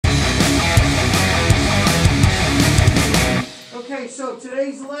so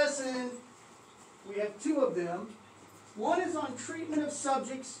today's lesson, we have two of them. One is on treatment of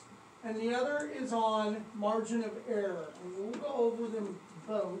subjects, and the other is on margin of error. And we'll go over them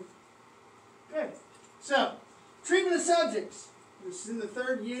both. Okay, so treatment of subjects. This is in the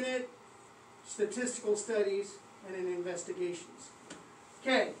third unit, statistical studies, and in investigations.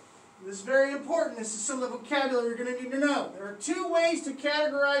 Okay, this is very important. This is some of the vocabulary you're going to need to know. There are two ways to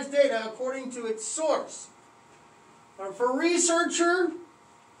categorize data according to its source. If a researcher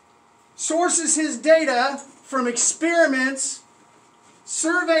sources his data from experiments,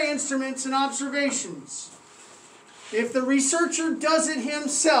 survey instruments, and observations. If the researcher does it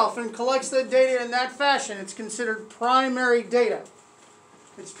himself and collects the data in that fashion, it's considered primary data.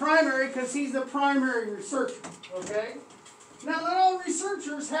 It's primary because he's the primary researcher, okay? Now, not all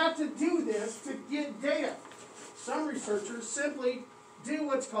researchers have to do this to get data. Some researchers simply do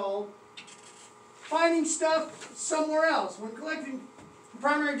what's called finding stuff somewhere else. When collecting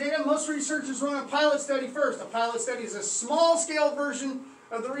primary data, most researchers run a pilot study first. A pilot study is a small-scale version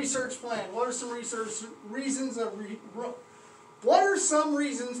of the research plan. What are some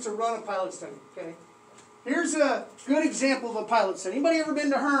reasons to run a pilot study? Okay, here's a good example of a pilot study. Anybody ever been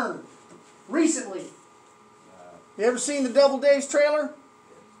to Hearn recently? You ever seen the Double Days trailer?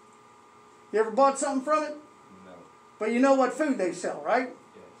 You ever bought something from it? No. But you know what food they sell, right?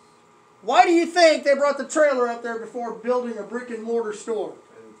 Yes. Why do you think they brought the trailer up there before building a brick and mortar store?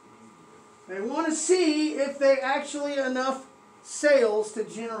 They want to see if they actually have enough sales to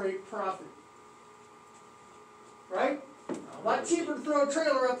generate profit. Right? A lot cheaper to throw a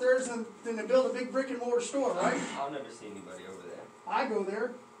trailer up there than to build a big brick and mortar store, right? I'll never see anybody over there. I go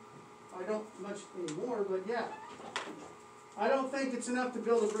there. I don't much anymore, but yeah. I don't think it's enough to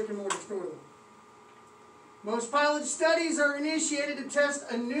build a brick and mortar store though. Most pilot studies are initiated to test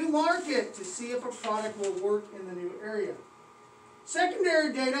a new market to see if a product will work in the new area.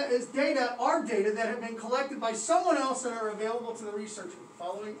 Secondary data are data that have been collected by someone else and are available to the researcher. The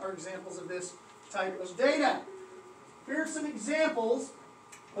following are examples of this type of data. Here are some examples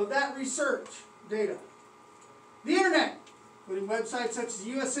of that research data. The Internet, including websites such as the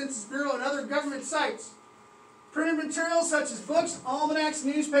U.S. Census Bureau and other government sites. Printed materials such as books, almanacs,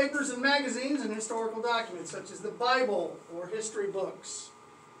 newspapers, and magazines, and historical documents such as the Bible or history books.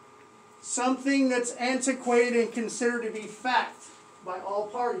 Something that's antiquated and considered to be fact by all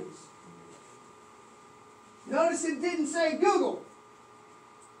parties. Notice it didn't say Google.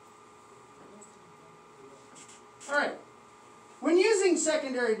 Alright. When using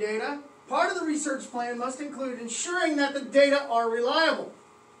secondary data, part of the research plan must include ensuring that the data are reliable.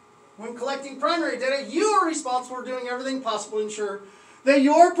 When collecting primary data, you are responsible for doing everything possible to ensure that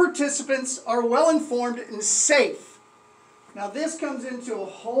your participants are well informed and safe. Now this comes into a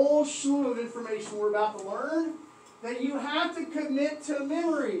whole slew of information we're about to learn that you have to commit to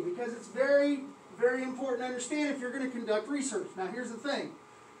memory because it's very, very important to understand if you're going to conduct research. Now here's the thing.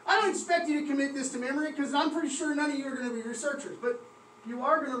 I don't expect you to commit this to memory because I'm pretty sure none of you are going to be researchers, but you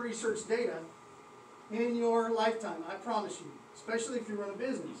are going to research data in your lifetime, I promise you, especially if you run a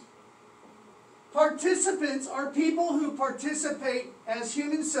business. Participants are people who participate as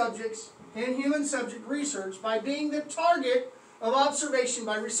human subjects in human subject research by being the target of observation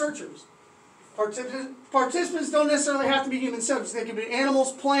by researchers. Participants don't necessarily have to be human subjects. They can be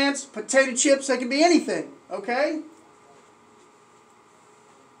animals, plants, potato chips, they can be anything, okay?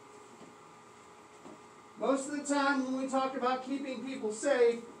 Most of the time when we talk about keeping people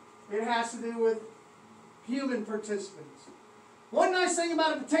safe, it has to do with human participants. One nice thing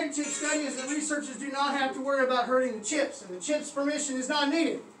about a potato chip study is that researchers do not have to worry about hurting the chips, and the chip's permission is not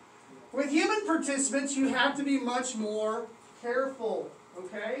needed. With human participants, you have to be much more careful,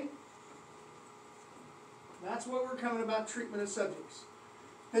 okay? That's what we're coming about treatment of subjects.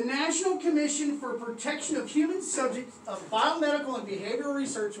 The National Commission for Protection of Human Subjects of Biomedical and Behavioral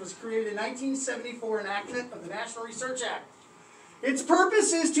Research was created in 1974, enactment of the National Research Act. Its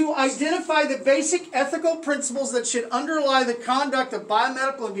purpose is to identify the basic ethical principles that should underlie the conduct of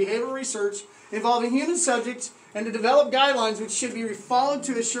biomedical and behavioral research involving human subjects and to develop guidelines which should be followed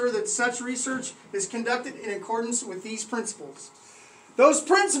to assure that such research is conducted in accordance with these principles. Those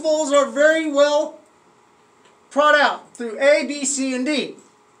principles are very well trot out through A, B, C, and D.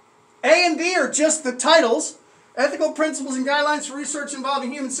 A and B are just the titles, ethical principles and guidelines for research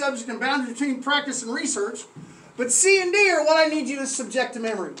involving human subjects and boundaries between practice and research. But C and D are what I need you to subject to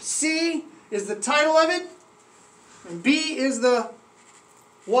memory. C is the title of it, and B is the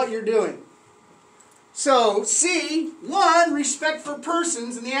what you're doing. So C, 1, respect for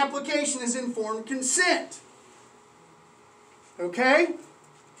persons, and the application is informed consent. Okay?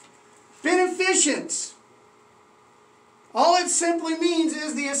 Beneficence. All it simply means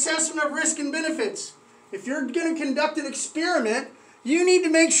is the assessment of risk and benefits. If you're going to conduct an experiment, you need to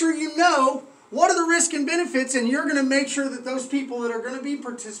make sure you know what are the risks and benefits, and you're going to make sure that those people that are going to be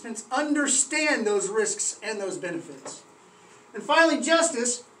participants understand those risks and those benefits. And finally,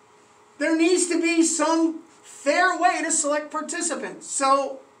 justice. There needs to be some fair way to select participants.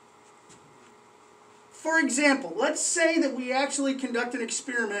 So, for example, let's say that we actually conduct an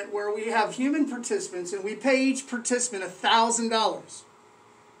experiment where we have human participants and we pay each participant $1,000.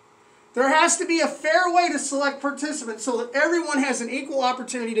 There has to be a fair way to select participants so that everyone has an equal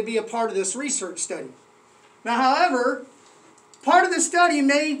opportunity to be a part of this research study. Now, however, part of the study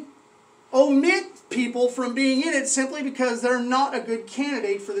may omit people from being in it simply because they're not a good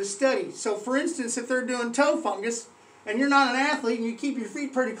candidate for the study. So, for instance, if they're doing toe fungus and you're not an athlete and you keep your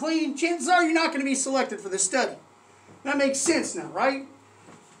feet pretty clean, chances are you're not going to be selected for the study. That makes sense now, right?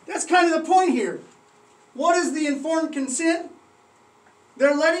 That's kind of the point here. What is the informed consent?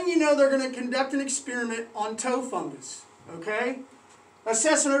 They're letting you know they're going to conduct an experiment on toe fungus. Okay?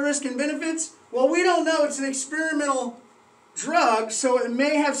 Assessment of risk and benefits. Well, we don't know. It's an experimental drug, so it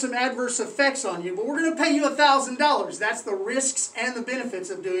may have some adverse effects on you, but we're going to pay you $1,000. That's the risks and the benefits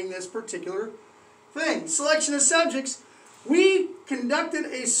of doing this particular thing. Selection of subjects. We conducted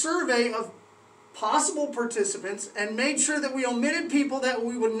a survey of possible participants and made sure that we omitted people that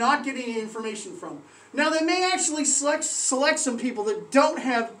we would not get any information from. Now, they may actually select some people that don't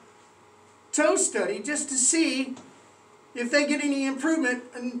have toe study just to see if they get any improvement,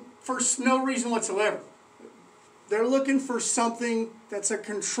 and for no reason whatsoever. They're looking for something that's a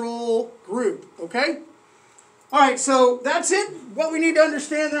control group, okay? All right, so that's it. What we need to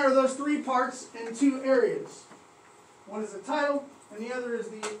understand there are those three parts in two areas. One is the title, and the other is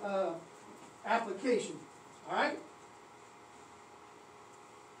the application. All right?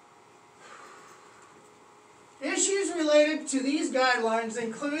 Issues related to these guidelines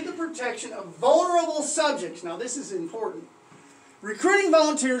include the protection of vulnerable subjects. Now, this is important. Recruiting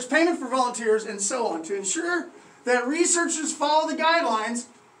volunteers, payment for volunteers, and so on. To ensure that researchers follow the guidelines,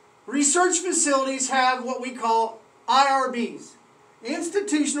 research facilities have what we call IRBs,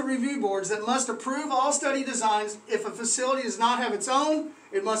 institutional review boards, that must approve all study designs. If a facility does not have its own,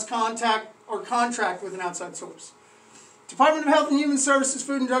 it must contact or contract with an outside source. Department of Health and Human Services,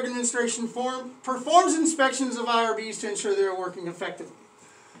 Food and Drug Administration performs inspections of IRBs to ensure they are working effectively.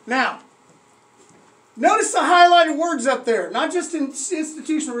 Now, notice the highlighted words up there, not just in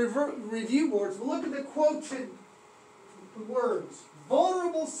institutional review boards, but look at the quoted words.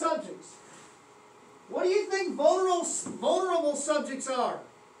 Vulnerable subjects. What do you think vulnerable subjects are?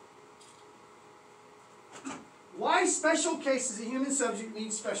 Why special cases a human subject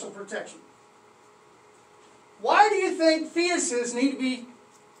needs special protection? Why do you think fetuses need to be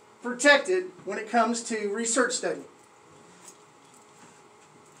protected when it comes to research study?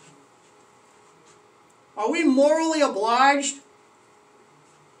 Are we morally obliged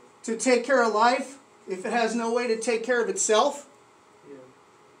to take care of life if it has no way to take care of itself? Yeah.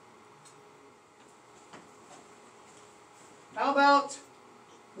 How about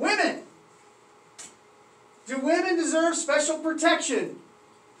women? Do women deserve special protection?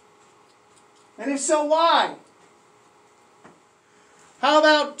 And if so, why? How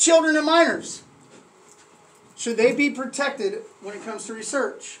about children and minors? Should they be protected when it comes to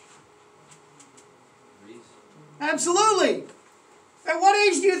research? Absolutely. At what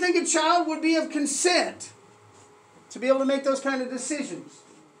age do you think a child would be of consent to be able to make those kind of decisions?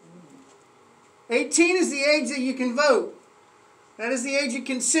 18 is the age that you can vote. That is the age of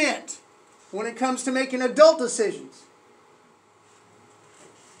consent when it comes to making adult decisions.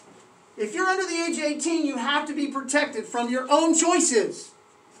 If you're under the age of 18, you have to be protected from your own choices.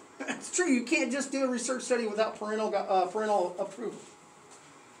 That's true. You can't just do a research study without parental approval.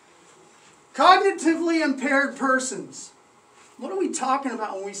 Cognitively impaired persons. What are we talking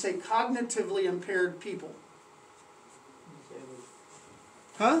about when we say cognitively impaired people?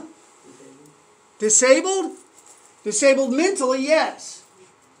 Huh? Disabled? Disabled mentally, yes.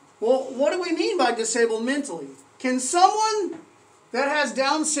 Well, what do we mean by disabled mentally? Can someone that has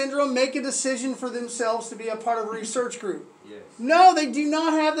Down syndrome make a decision for themselves to be a part of a research group? Yes. No, they do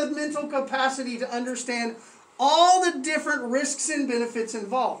not have the mental capacity to understand all the different risks and benefits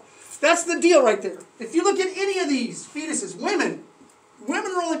involved. That's the deal right there. If you look at any of these fetuses, women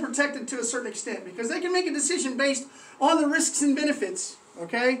are only protected to a certain extent because they can make a decision based on the risks and benefits,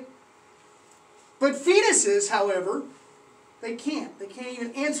 okay? But fetuses, however, they can't. They can't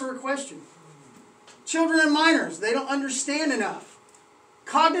even answer a question. Children and minors, they don't understand enough.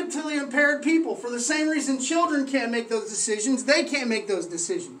 Cognitively impaired people, for the same reason children can't make those decisions, they can't make those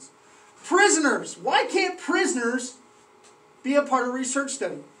decisions. Prisoners, why can't prisoners be a part of a research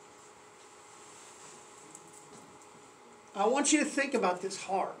study? I want you to think about this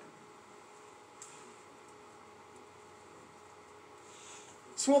hard.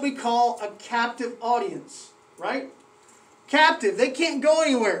 It's what we call a captive audience, right? Captive, they can't go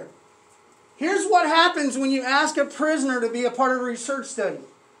anywhere. Here's what happens when you ask a prisoner to be a part of a research study.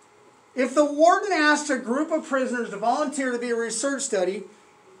 If the warden asks a group of prisoners to volunteer to be a research study,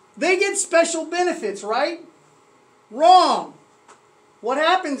 they get special benefits, right? Wrong. What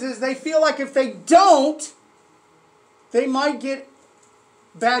happens is they feel like if they don't, they might get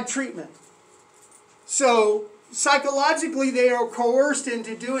bad treatment. So psychologically, they are coerced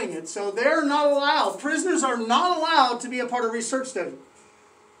into doing it. So they're not allowed. Prisoners are not allowed to be a part of a research study.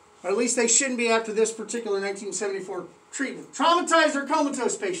 Or at least they shouldn't be after this particular 1974 treatment. Traumatized or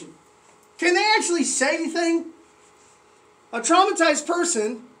comatose patient. Can they actually say anything? A traumatized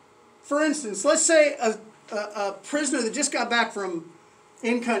person, for instance, let's say a prisoner that just got back from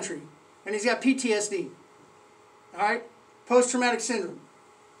in-country and he's got PTSD. All right? Post-traumatic syndrome.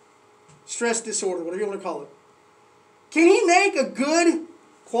 Stress disorder, whatever you want to call it. Can he make a good,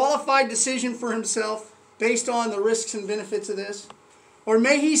 qualified decision for himself based on the risks and benefits of this? Or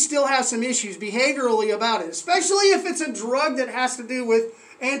may he still have some issues behaviorally about it, especially if it's a drug that has to do with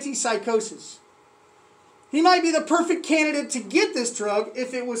antipsychosis. He might be the perfect candidate to get this drug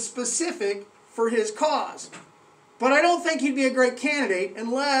if it was specific for his cause. But I don't think he'd be a great candidate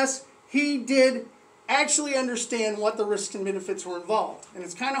unless he did actually understand what the risks and benefits were involved. And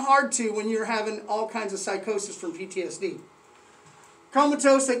it's kind of hard to when you're having all kinds of psychosis from PTSD.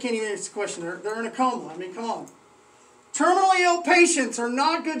 Comatose, they can't even answer the question. They're in a coma. I mean, come on. Terminally ill patients are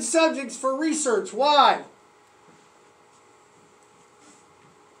not good subjects for research. Why?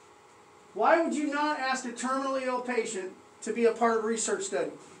 Why would you not ask a terminally ill patient to be a part of a research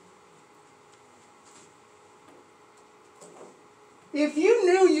study? If you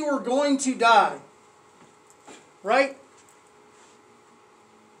knew you were going to die, right?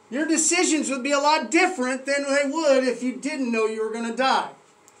 Your decisions would be a lot different than they would if you didn't know you were going to die.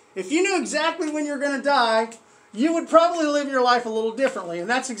 If you knew exactly when you're going to die, you would probably live your life a little differently. And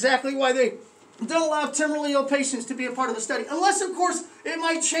that's exactly why they don't allow terminally ill patients to be a part of the study. Unless, of course, it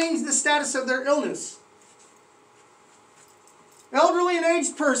might change the status of their illness. Elderly and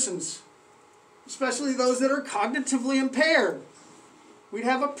aged persons, especially those that are cognitively impaired, we'd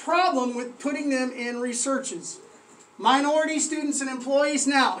have a problem with putting them in researches. Minority students and employees.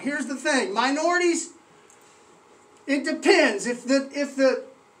 Now, here's the thing. Minorities, it depends.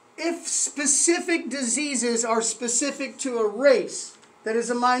 If specific diseases are specific to a race that is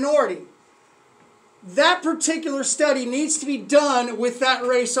a minority, that particular study needs to be done with that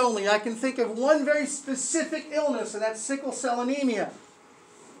race only. I can think of one very specific illness, and that's sickle cell anemia,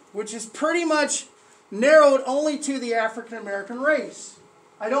 which is pretty much narrowed only to the African American race.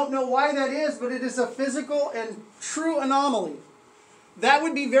 I don't know why that is, but it is a physical and true anomaly. That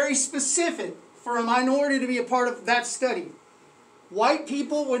would be very specific for a minority to be a part of that study. White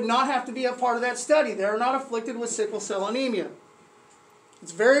people would not have to be a part of that study. They are not afflicted with sickle cell anemia.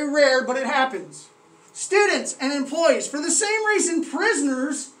 It's very rare, but it happens. Students and employees, for the same reason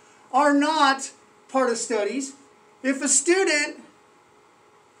prisoners are not part of studies. If a student,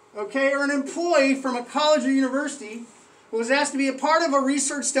 or an employee from a college or university was asked to be a part of a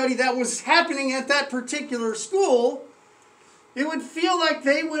research study that was happening at that particular school, it would feel like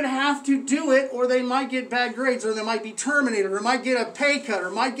they would have to do it, or they might get bad grades, or they might be terminated, or might get a pay cut, or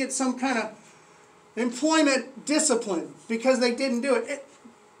might get some kind of employment discipline because they didn't do it.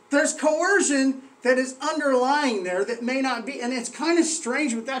 There's coercion that is underlying there that may not be, and it's kind of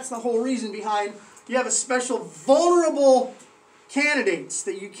strange, but that's the whole reason behind you have a special vulnerable candidates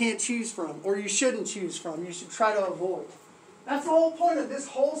that you can't choose from, or you shouldn't choose from. You should try to avoid. That's the whole point of this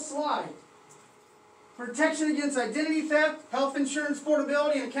whole slide. Protection against identity theft, Health Insurance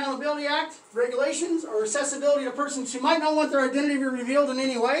Portability and Accountability Act, regulations, or accessibility to persons who might not want their identity to be revealed in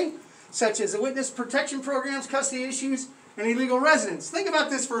any way, such as the witness protection programs, custody issues, and illegal residence. Think about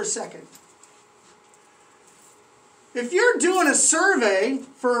this for a second. If you're doing a survey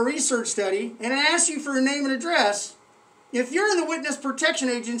for a research study and it asks you for a name and address, if you're in the Witness Protection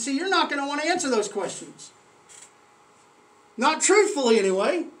Agency, you're not going to want to answer those questions. Not truthfully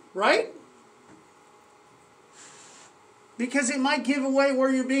anyway, right? Because it might give away where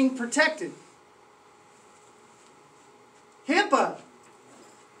you're being protected. HIPAA.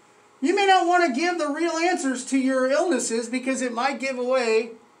 You may not want to give the real answers to your illnesses because it might give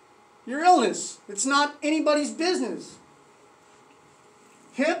away your illness. It's not anybody's business.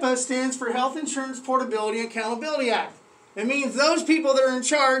 HIPAA stands for Health Insurance Portability and Accountability Act. It means those people that are in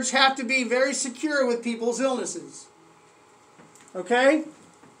charge have to be very secure with people's illnesses. Okay?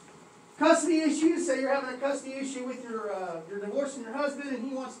 Custody issues, say you're having a custody issue with you're divorcing your husband and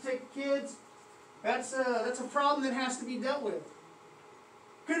he wants to take the kids. That's a problem that has to be dealt with.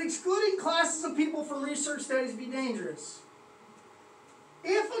 Could excluding classes of people from research studies be dangerous?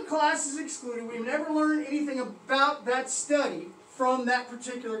 If a class is excluded, we never learn anything about that study from that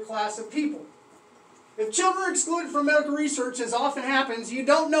particular class of people. If children are excluded from medical research, as often happens, you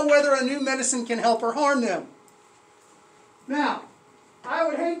don't know whether a new medicine can help or harm them. Now, I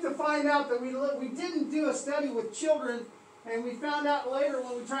would hate to find out that we didn't do a study with children and we found out later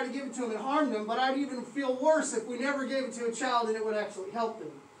when we tried to give it to them it harmed them, but I'd even feel worse if we never gave it to a child and it would actually help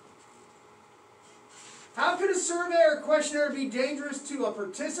them. How could a survey or questionnaire be dangerous to a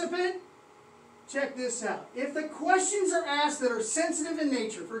participant? Check this out. If the questions are asked that are sensitive in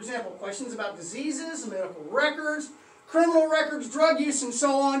nature, for example, questions about diseases, medical records, criminal records, drug use, and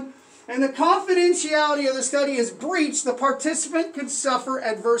so on, and the confidentiality of the study is breached, the participant could suffer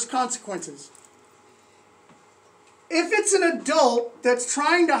adverse consequences. If it's an adult that's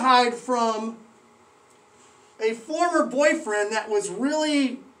trying to hide from a former boyfriend that was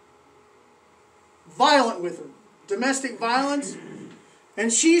really violent with her, domestic violence,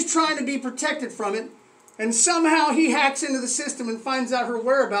 and she's trying to be protected from it, and somehow he hacks into the system and finds out her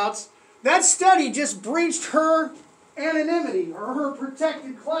whereabouts, that study just breached her anonymity or her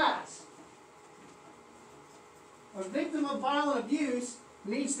protected class. A victim of violent abuse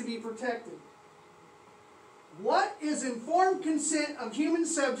needs to be protected. What is informed consent of human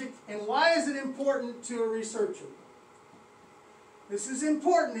subject and why is it important to a researcher? This is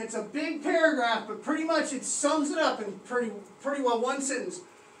important. It's a big paragraph, but pretty much it sums it up in pretty well one sentence.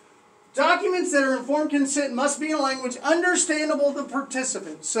 Documents that are informed consent must be in a language understandable to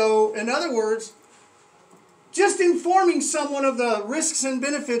participants. So, in other words, just informing someone of the risks and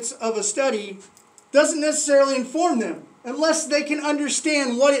benefits of a study doesn't necessarily inform them unless they can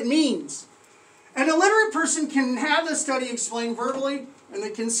understand what it means. An illiterate person can have the study explained verbally, and the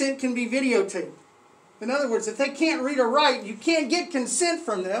consent can be videotaped. In other words, if they can't read or write, you can't get consent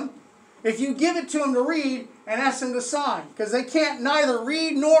from them if you give it to them to read and ask them to sign, because they can't neither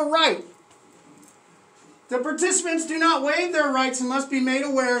read nor write. The participants do not waive their rights and must be made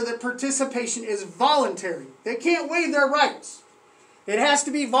aware that participation is voluntary. They can't waive their rights. It has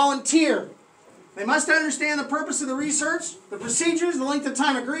to be volunteer. They must understand the purpose of the research, the procedures, the length of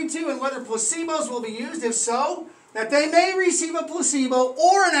time agreed to, and whether placebos will be used. If so, that they may receive a placebo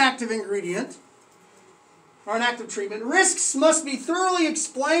or an active ingredient or an active treatment. Risks must be thoroughly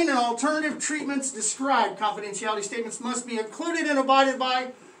explained and alternative treatments described. Confidentiality statements must be included and abided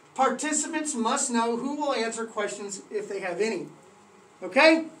by. Participants must know who will answer questions if they have any.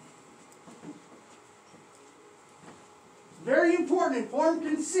 Okay? Very important. Informed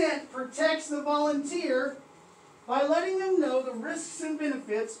consent protects the volunteer by letting them know the risks and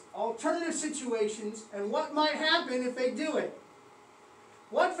benefits, alternative situations, and what might happen if they do it.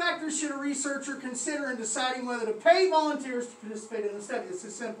 What factors should a researcher consider in deciding whether to pay volunteers to participate in the study? This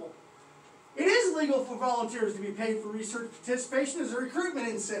is simple. It is legal for volunteers to be paid for research participation as a recruitment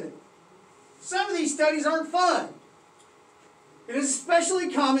incentive. Some of these studies aren't fun. It is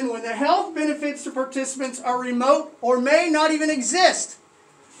especially common when the health benefits to participants are remote or may not even exist.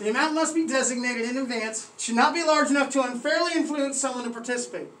 The amount must be designated in advance. It should not be large enough to unfairly influence someone to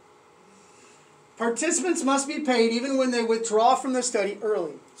participate. Participants must be paid even when they withdraw from the study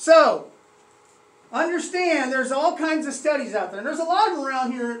early. So, understand there's all kinds of studies out there. And there's a lot of them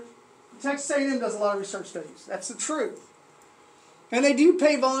around here. Texas A&M does a lot of research studies. That's the truth. And they do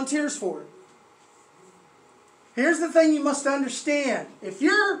pay volunteers for it. Here's the thing you must understand. If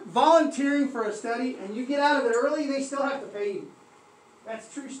you're volunteering for a study and you get out of it early, they still have to pay you. That's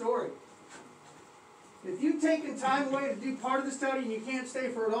a true story. If you've taken time away to do part of the study and you can't stay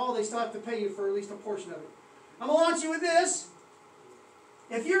for it all, they still have to pay you for at least a portion of it. I'm going to launch you with this.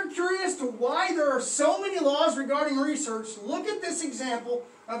 If you're curious to why there are so many laws regarding research, look at this example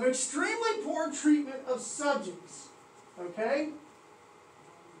of extremely poor treatment of subjects. Okay?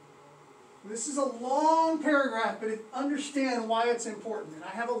 This is a long paragraph, but understand why it's important. And I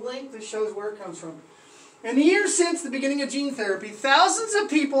have a link that shows where it comes from. In the years since the beginning of gene therapy, thousands of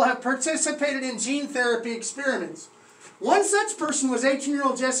people have participated in gene therapy experiments. One such person was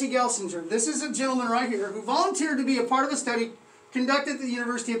 18-year-old Jesse Gelsinger. This is a gentleman right here who volunteered to be a part of a study conducted at the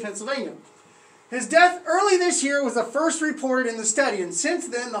University of Pennsylvania. His death early this year was the first reported in the study, and since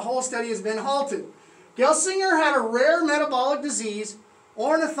then the whole study has been halted. Gelsinger had a rare metabolic disease,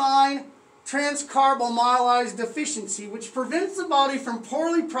 ornithine transcarbamylase deficiency, which prevents the body from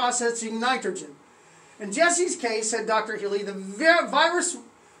poorly processing nitrogen. In Jesse's case, said Dr. Healy, the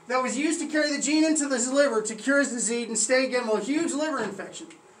that was used to carry the gene into the liver to cure his disease and stay again with a huge liver infection.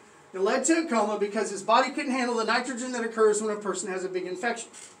 It led to a coma because his body couldn't handle the nitrogen that occurs when a person has a big infection.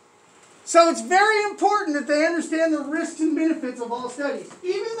 So it's very important that they understand the risks and benefits of all studies.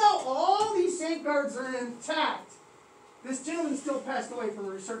 Even though all these safeguards are intact, this gentleman still passed away from a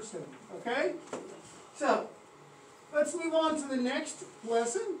research study. Okay? So, let's move on to the next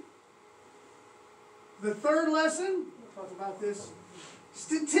lesson. The third lesson, we'll talk about this.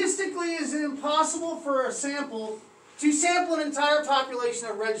 Statistically, is it impossible for a sample to sample an entire population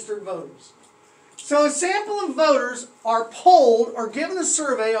of registered voters? So a sample of voters are polled or given a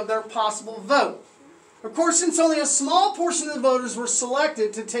survey of their possible vote. Of course, since only a small portion of the voters were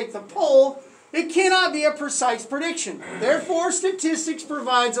selected to take the poll, it cannot be a precise prediction. Therefore, statistics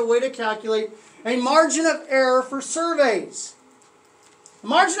provides a way to calculate a margin of error for surveys. The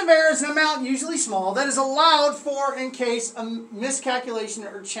margin of error is an amount, usually small, that is allowed for in case a miscalculation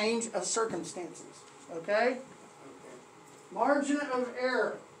or change of circumstances. Okay? Margin of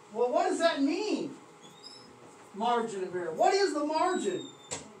error. Well, what does that mean? Margin of error. What is the margin?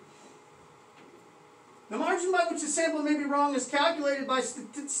 The margin by which a sample may be wrong is calculated by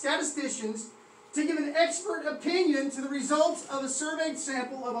statisticians to give an expert opinion to the results of a surveyed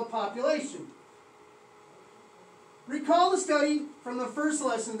sample of a population. Recall the study from the first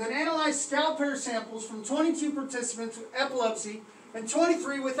lesson that analyzed scalp hair samples from 22 participants with epilepsy and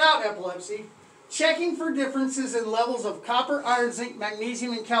 23 without epilepsy, checking for differences in levels of copper, iron, zinc,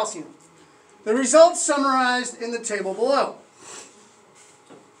 magnesium, and calcium. The results summarized in the table below.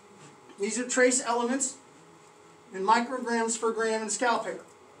 These are trace elements in micrograms per gram in scalp hair.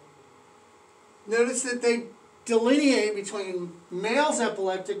 Notice that they delineate between males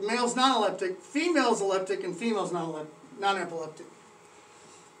epileptic, males non-epileptic, females epileptic, and females non-epileptic.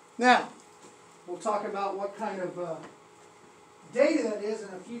 Now, we'll talk about what kind of data that is in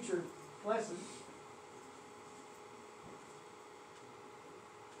a future lesson.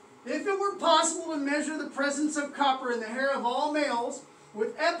 If it were possible to measure the presence of copper in the hair of all males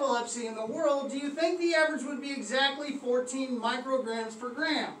with epilepsy in the world, do you think the average would be exactly 14 micrograms per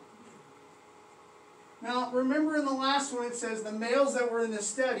gram? Now, remember in the last one it says the males that were in this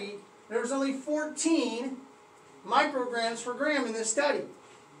study, there was only 14 micrograms per gram in this study.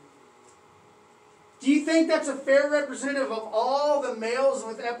 Do you think that's a fair representative of all the males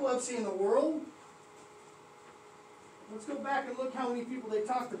with epilepsy in the world? Let's go back and look how many people they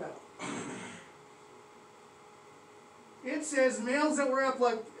talked about. It says males that were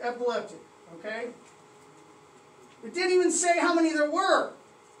epileptic, okay? It didn't even say how many there were.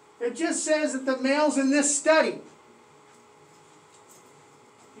 It just says that the males in this study.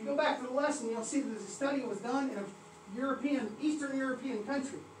 If you go back to the lesson, you'll see that the study was done in a Eastern European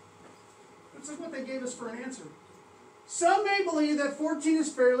country. Let's look what they gave us for an answer. Some may believe that 14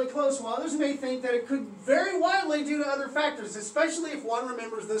 is fairly close, while others may think that it could vary widely due to other factors, especially if one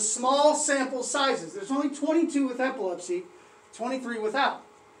remembers the small sample sizes. There's only 22 with epilepsy, 23 without.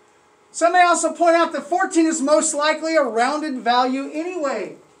 Some may also point out that 14 is most likely a rounded value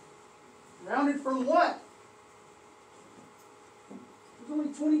anyway. Rounded from what? There's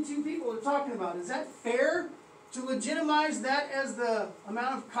only 22 people we're talking about. Is that fair to legitimize that as the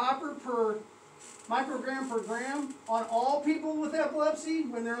amount of copper per microgram per gram on all people with epilepsy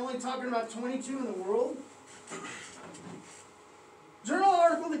when they're only talking about 22 in the world? Journal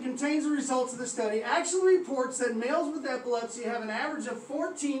article that contains the results of the study actually reports that males with epilepsy have an average of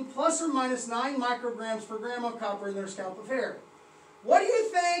 14 plus or minus 9 micrograms per gram of copper in their scalp of hair. What do you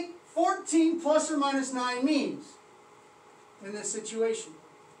think 14 plus or minus 9 means in this situation?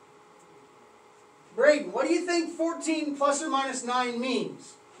 Braden, what do you think 14 plus or minus 9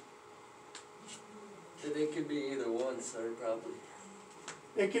 means? That it could be either one, sir, probably.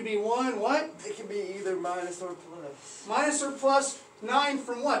 It could be one, what? It could be either minus or plus. Minus or plus 9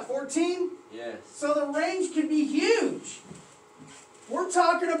 from what? 14? Yes. So the range could be huge. We're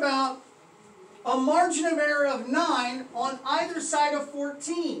talking about a margin of error of 9 on either side of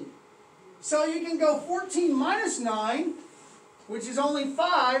 14. So you can go 14 minus 9, which is only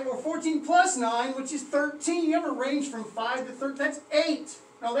 5, or 14 plus 9, which is 13. You have a range from 5 to 13. That's 8.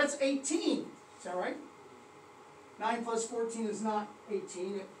 No, that's 18. Is that right? 9 plus 14 is not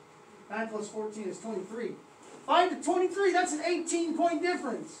 18. 9 plus 14 is 23. 5 to 23, that's an 18-point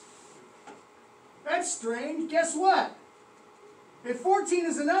difference. That's strange. Guess what? If 14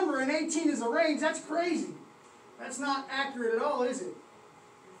 is a number and 18 is a range, that's crazy. That's not accurate at all, is it?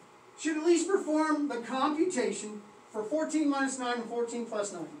 Should at least perform the computation for 14 minus 9 and 14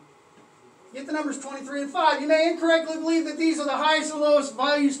 plus 9. Get the numbers 23 and 5. You may incorrectly believe that these are the highest and lowest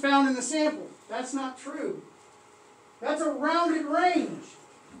values found in the sample. That's not true. That's a rounded range.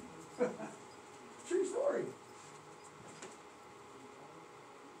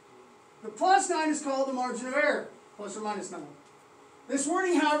 sign is called the margin of error, plus or minus 9. This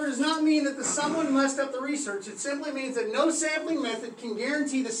wording, however, does not mean that the someone messed up the research. It simply means that no sampling method can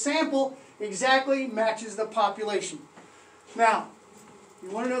guarantee the sample exactly matches the population. Now,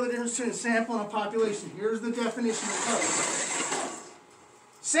 you want to know the difference between a sample and a population. Here's the definition of code.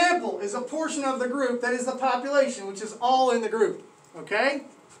 Sample is a portion of the group that is the population, which is all in the group. Okay?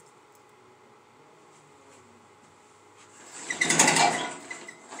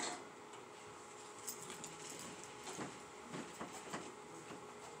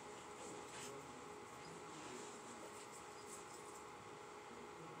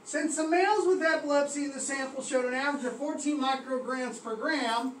 Since the males with epilepsy in the sample showed an average of 14 micrograms per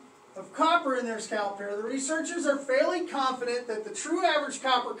gram of copper in their scalp hair, the researchers are fairly confident that the true average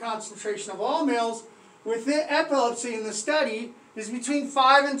copper concentration of all males with epilepsy in the study is between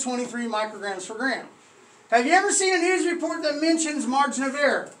 5 and 23 micrograms per gram. Have you ever seen a news report that mentions margin of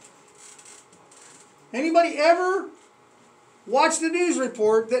error? Anybody ever watched a news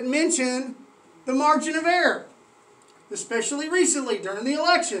report that mentioned the margin of error? Especially recently, during the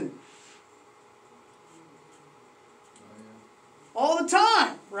election. All the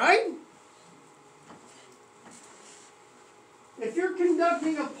time, right? If you're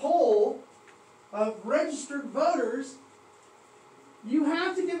conducting a poll of registered voters, you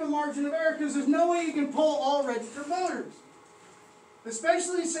have to give a margin of error because there's no way you can poll all registered voters.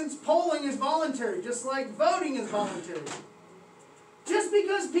 Especially since polling is voluntary, just like voting is voluntary. Just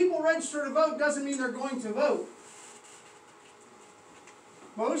because people register to vote doesn't mean they're going to vote.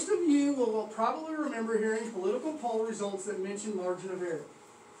 Most of you will probably remember hearing political poll results that mention margin of error.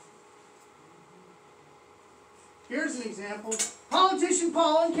 Here's an example. Politician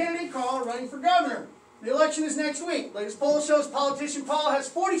Paul and candidate Carl are running for governor. The election is next week. Latest poll shows politician Paul has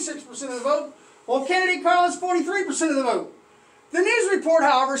 46% of the vote, while candidate Carl has 43% of the vote. The news report,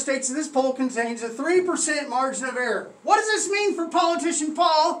 however, states that this poll contains a 3% margin of error. What does this mean for politician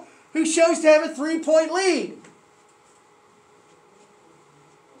Paul, who shows to have a 3-point lead?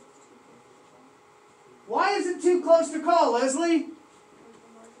 Why is it too close to call, Leslie?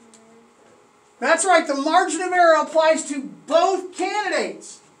 That's right, the margin of error applies to both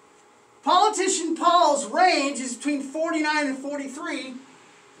candidates. Politician Paul's range is between 49 and 43,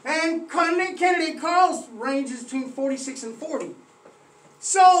 and candidate Carl's range is between 46 and 40.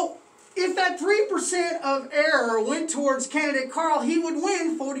 So, if that 3% of error went towards candidate Carl, he would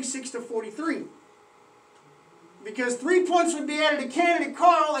win 46 to 43. Because 3 points would be added to candidate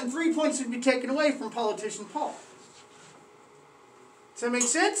Carl and 3 points would be taken away from politician Paul. Does that make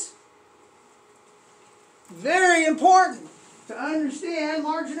sense? Very important to understand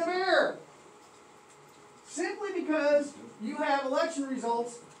margin of error. Simply because you have election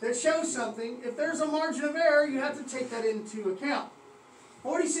results that show something, if there's a margin of error, you have to take that into account.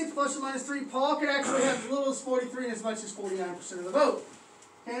 46 plus or minus 3, Paul could actually have as little as 43 and as much as 49% of the vote.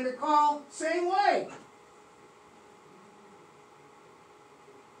 Candidate Carl, same way.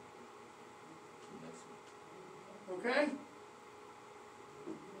 Okay?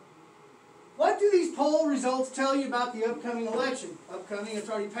 What do these poll results tell you about the upcoming election? Upcoming, it's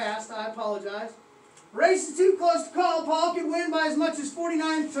already passed, I apologize. Race is too close to call. Paul could win by as much as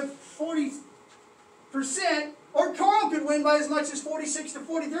 49 to 40%, or Carl could win by as much as 46 to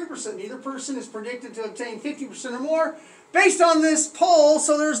 43%. Neither person is predicted to obtain 50% or more based on this poll,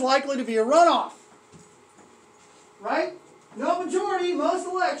 so there's likely to be a runoff. Right? No majority, most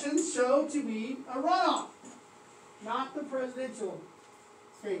elections show to be a runoff. Not the presidential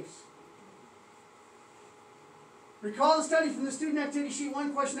case. Recall the study from the student activity sheet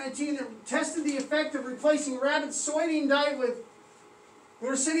 1, question 19, that tested the effect of replacing rabbit's soybean diet with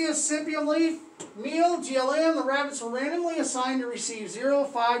Yersinia simpium leaf meal, GLM. The rabbits were randomly assigned to receive 0,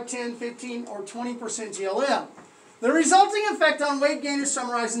 5, 10, 15, or 20% GLM. The resulting effect on weight gain is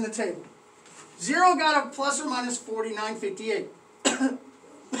summarized in the table. 0 got a plus or minus 49.58.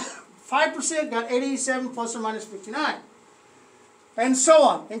 5% got 887 plus or minus 59. And so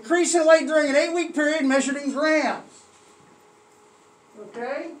on. Increase in weight during an 8-week period measured in grams.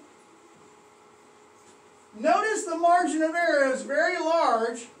 Okay? Notice the margin of error is very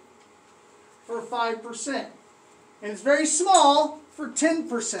large for 5%. And it's very small for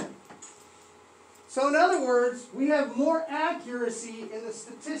 10%. So in other words, we have more accuracy in the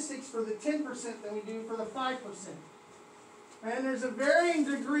statistics for the 10% than we do for the 5%. And there's a varying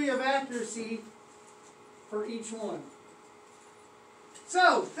degree of accuracy for each one.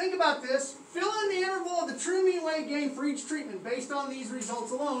 So, think about this. Fill in the interval of the true mean weight gain for each treatment based on these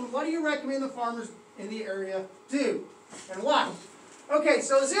results alone. What do you recommend the farmers in the area do? And why? Okay,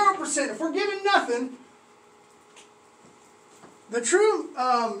 so 0%. If we're given nothing, The true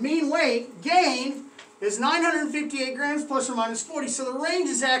mean weight gain is 958 grams plus or minus 40. So the range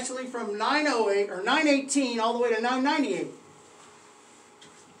is actually from 908 or 918 all the way to 998.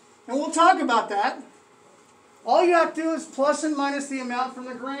 And we'll talk about that. All you have to do is plus and minus the amount from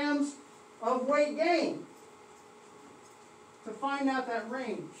the grams of weight gain to find out that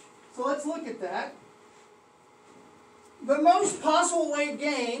range. So let's look at that. The most possible weight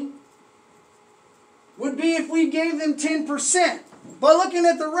gain would be if we gave them 10%. But looking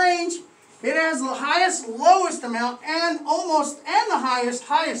at the range, it has the highest, lowest amount and the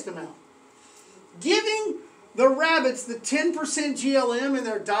highest amount. Giving the rabbits the 10% GLM in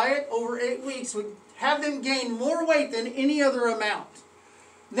their diet over 8 weeks would have them gain more weight than any other amount.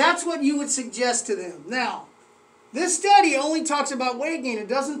 That's what you would suggest to them. Now, this study only talks about weight gain. It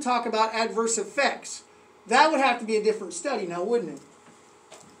doesn't talk about adverse effects. That would have to be a different study now, wouldn't it?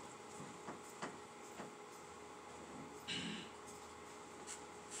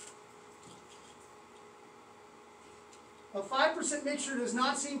 A 5% mixture does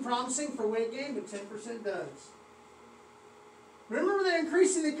not seem promising for weight gain, but 10% does. Remember that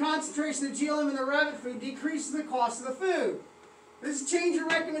increasing the concentration of GLM in the rabbit food decreases the cost of the food. Does this change your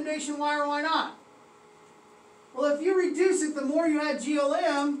recommendation? Why or why not? Well, if you reduce it, the more you add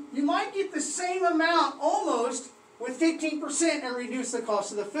GLM, you might get the same amount almost with 15% and reduce the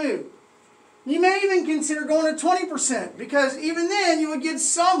cost of the food. You may even consider going to 20% because even then you would get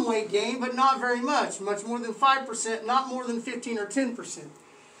some weight gain, but not very much. Much more than 5%, not more than 15 or 10%.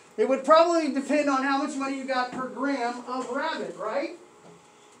 It would probably depend on how much money you got per gram of rabbit, right?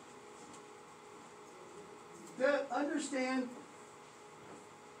 To understand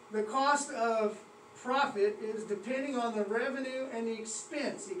the cost of profit is depending on the revenue and the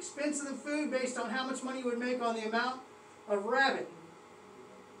expense. The expense of the food based on how much money you would make on the amount of rabbit.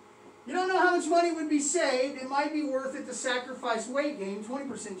 You don't know how much money would be saved. It might be worth it to sacrifice weight gain, 20%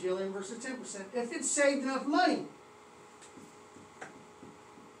 GLM versus 10%, if it saved enough money.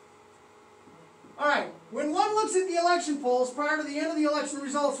 Alright, when one looks at the election polls prior to the end of the election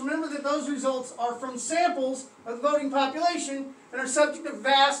results, remember that those results are from samples of the voting population and are subject to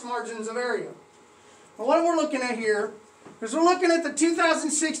vast margins of area. Well, what we're looking at here is we're looking at the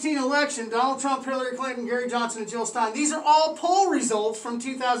 2016 election, Donald Trump, Hillary Clinton, Gary Johnson, and Jill Stein. These are all poll results from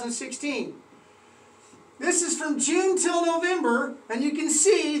 2016. This is from June till November, and you can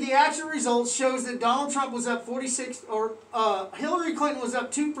see the actual results shows that Donald Trump was up 46, or Hillary Clinton was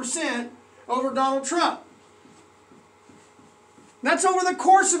up 2% over Donald Trump. That's over the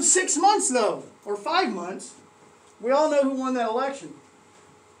course of 6 months, though, or 5 months. We all know who won that election.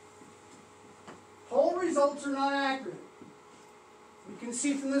 Poll results are not accurate. You can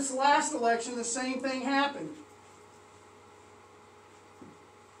see from this last election the same thing happened.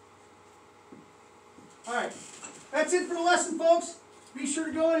 Alright, that's it for the lesson, folks. Be sure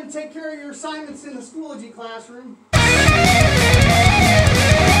to go in and take care of your assignments in the Schoology classroom.